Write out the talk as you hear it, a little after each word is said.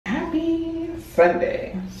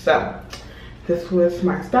Sunday. So this was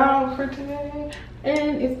my style for today,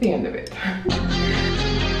 and it's the end of it.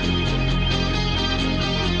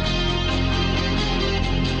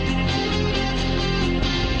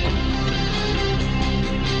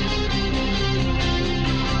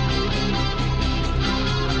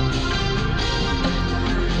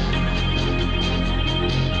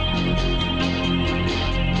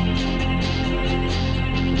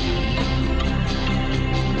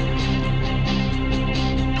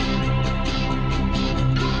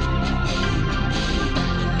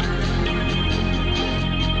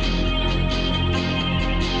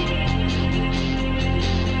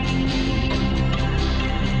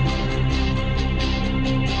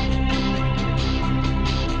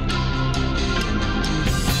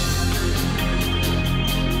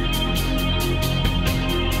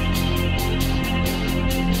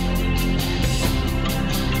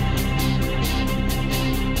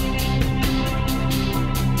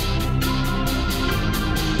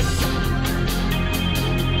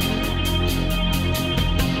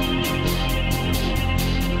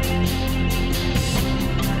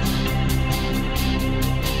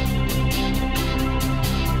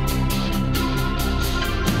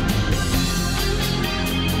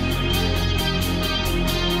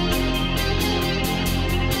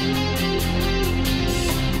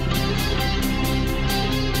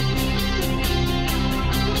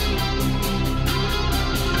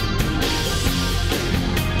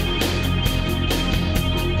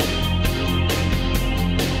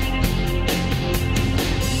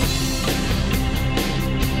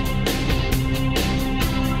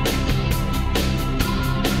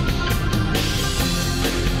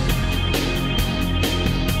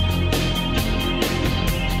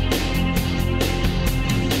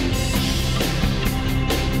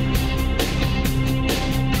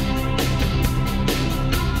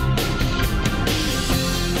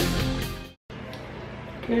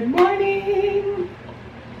 Good morning.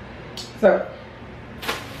 So,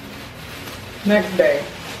 next day,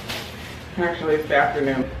 actually it's the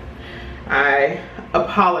afternoon. I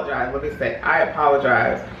apologize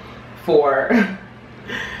for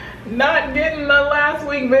not getting the last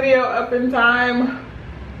week video up in time.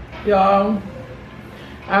 Y'all,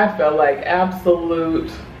 I felt like absolute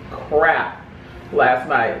crap last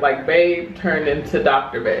night. Like Babe turned into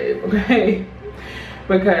Dr. Babe, okay?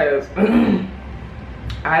 Because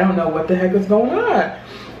I don't know what the heck is going on.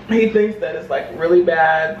 He thinks that it's like really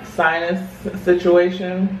bad sinus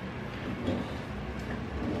situation.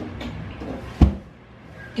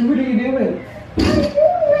 What are you doing?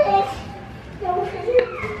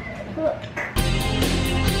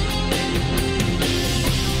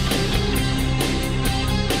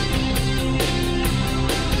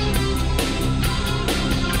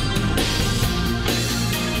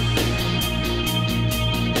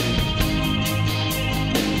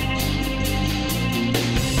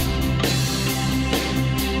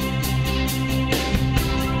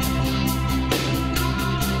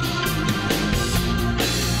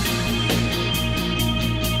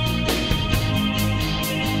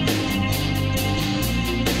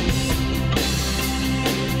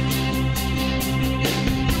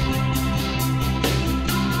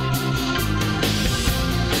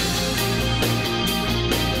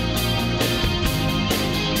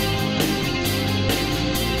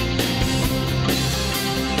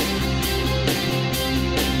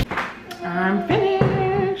 I'm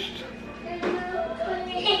finished.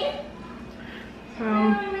 So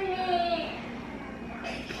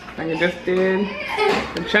I just did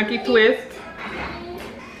the chunky twist.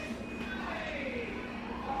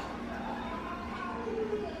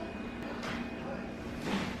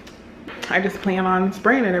 I just plan on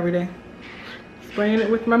spraying it every day. Spraying it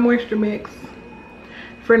with my moisture mix.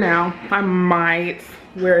 For now, I might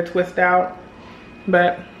wear a twist out,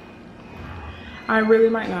 but I really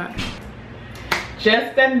might not.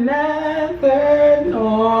 Just another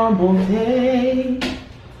normal day.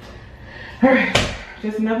 All right,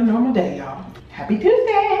 just another normal day, y'all. Happy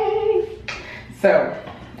Tuesday. So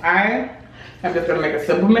I am just gonna make a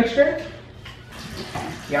simple mixture.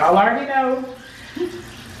 Y'all already know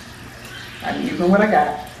I'm using what I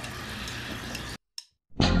got.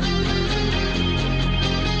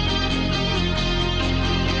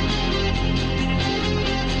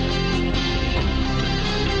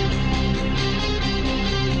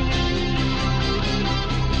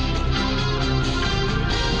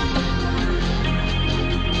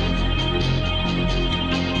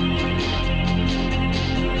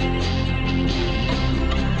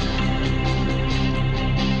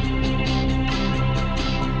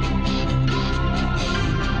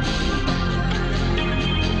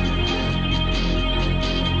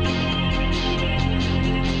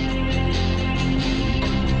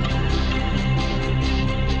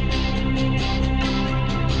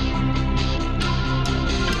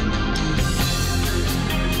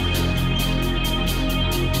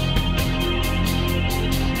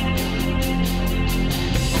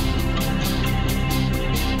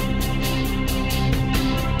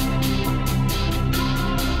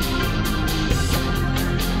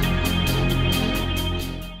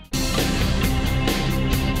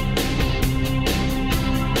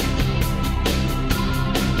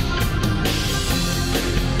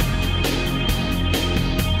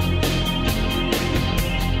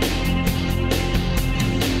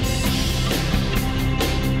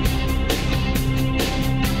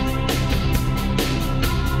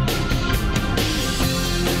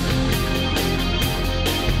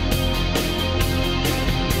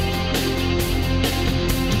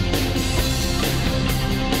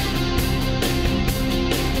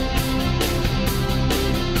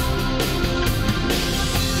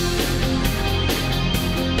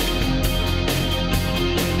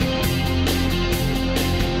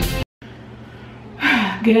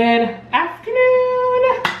 Good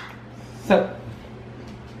afternoon. So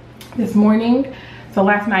this morning, so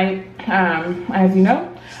last night, as you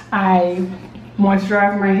know, I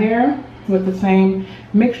moisturized my hair with the same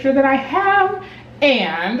mixture that I have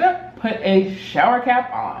and put a shower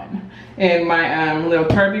cap on in my little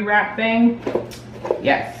turby wrap thing.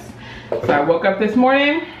 Yes. So I woke up this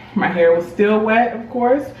morning, my hair was still wet, of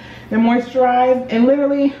course, and moisturized, and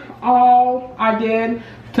literally all I did,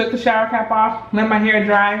 took the shower cap off, let my hair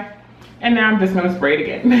dry, and now I'm just gonna spray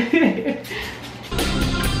it again.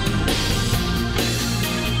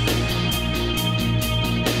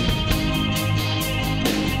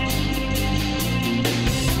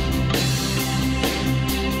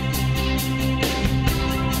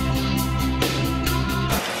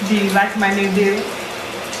 Do you like my new do?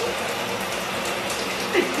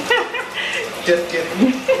 Just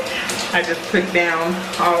kidding. I just took down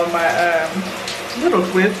all of my little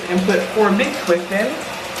twists and put 4 big twists in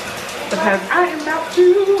because I am about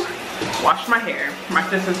to wash my hair. My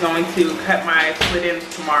sister's going to cut my split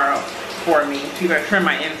ends tomorrow for me. She's gonna trim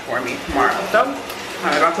my ends for me tomorrow. So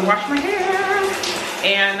I'm about to wash my hair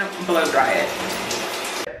and blow dry it.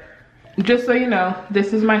 Just so you know,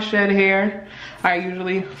 this is my shed hair. I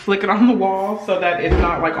usually flick it on the wall so that it's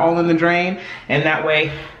not like all in the drain, and that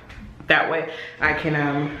way I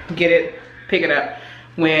can pick it up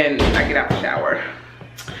when I get out the shower.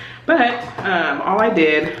 But all I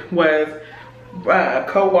did was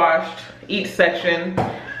co-washed each section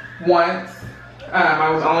once. I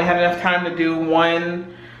only had enough time to do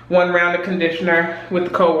one round of conditioner with the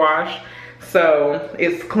co-wash, so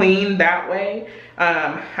it's clean that way.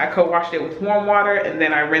 I co-washed it with warm water and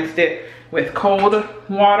then I rinsed it with cold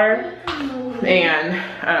water, and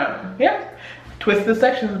yeah, twist the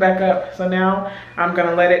sections back up. So now I'm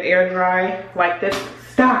gonna let it air dry like this.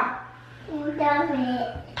 Stop.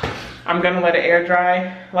 I'm gonna let it air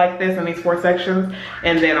dry like this in these 4 sections,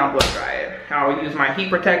 and then I'll blow dry it. I'll use my heat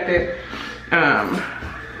protectant.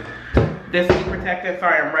 This heat protectant,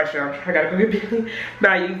 sorry I'm rushing, I gotta go get Billy.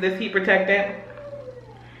 But I use this heat protectant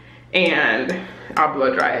and I'll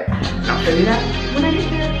blow dry it. I'll show you that when I get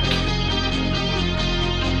there.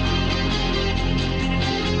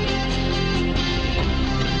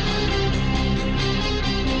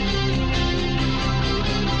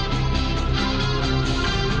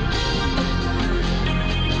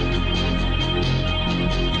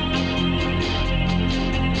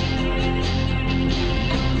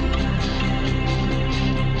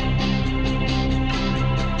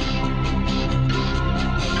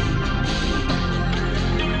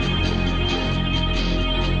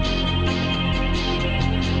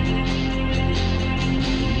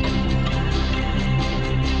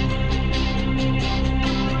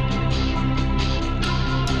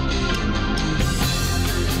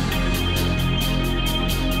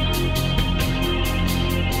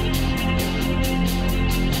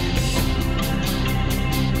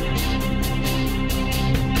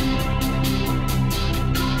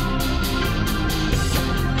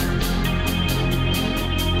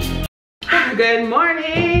 Good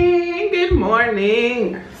morning, good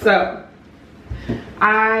morning. So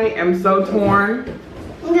I am so torn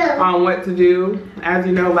on what to do. As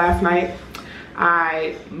you know, last night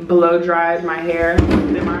I blow dried my hair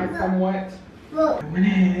somewhat. I went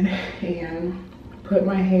ahead and put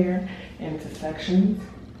my hair into sections.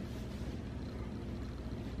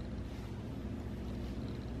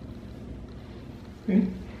 Okay.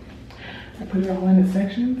 I put it all into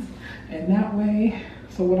sections, and that way,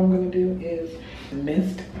 so what I'm gonna do is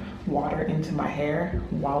mist water into my hair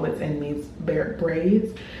while it's in these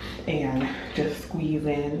braids, and just squeeze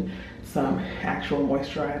in some actual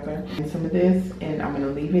moisturizer and some of this, and I'm gonna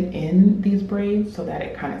leave it in these braids so that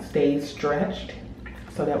it kind of stays stretched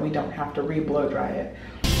so that we don't have to re-blow dry it.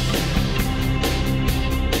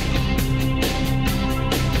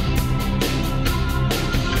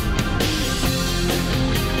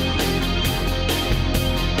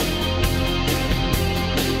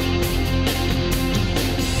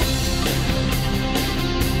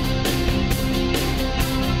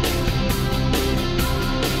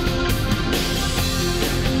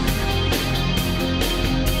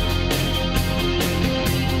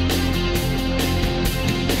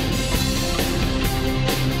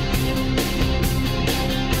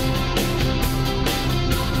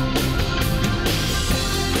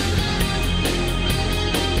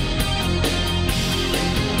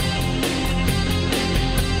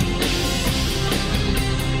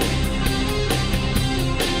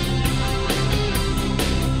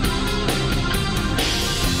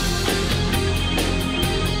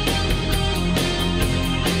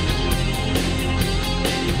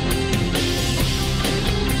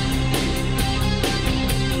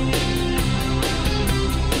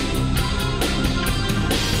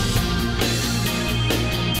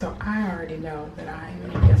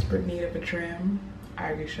 trim. I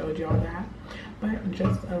already showed you all that. But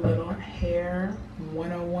just a little hair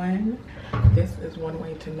 101. This is one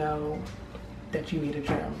way to know that you need a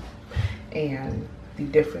trim and the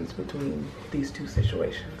difference between these two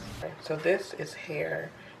situations. So this is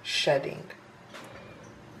hair shedding.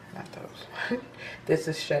 Not those. This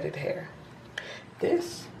is shedded hair.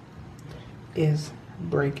 This is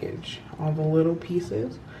breakage. All the little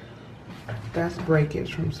pieces, that's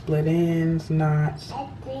breakage from split ends, knots,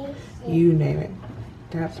 you name it.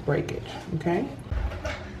 That's breakage, okay?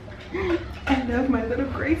 I love my little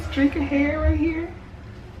gray streak of hair right here.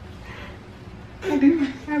 I do,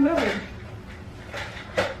 I love it.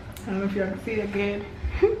 I don't know if y'all can see it good.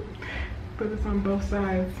 Put this on both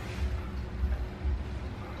sides.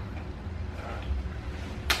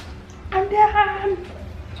 I'm done.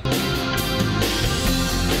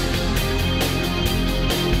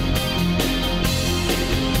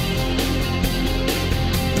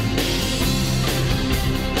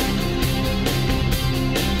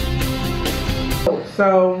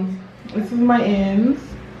 So this is my ends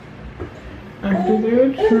after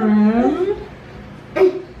they're trimmed.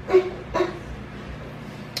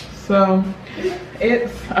 So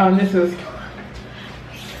it's this is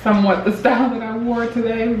somewhat the style that I wore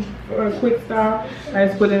today, for a quick style. I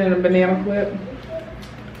just put it in a banana clip.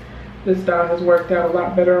 This style has worked out a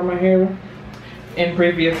lot better on my hair in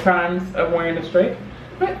previous times of wearing it straight,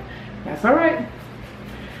 but that's all right.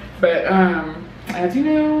 But as you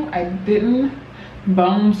know, I didn't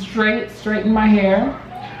bone straighten my hair,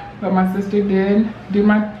 but my sister did do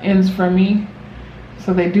my ends for me,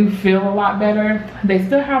 so they do feel a lot better. They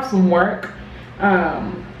still have some work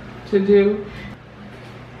to do.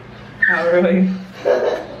 I'm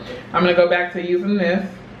gonna go back to using this,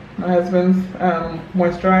 my husband's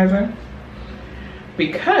moisturizer,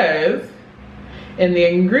 because in the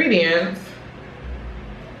ingredients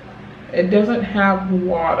it doesn't have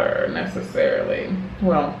water necessarily.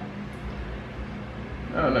 Well,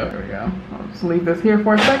 I don't know. There we go. I'll just leave this here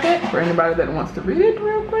for a second for anybody that wants to read it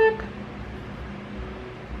real quick.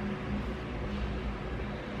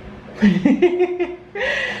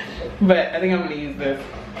 But I think I'm gonna use this.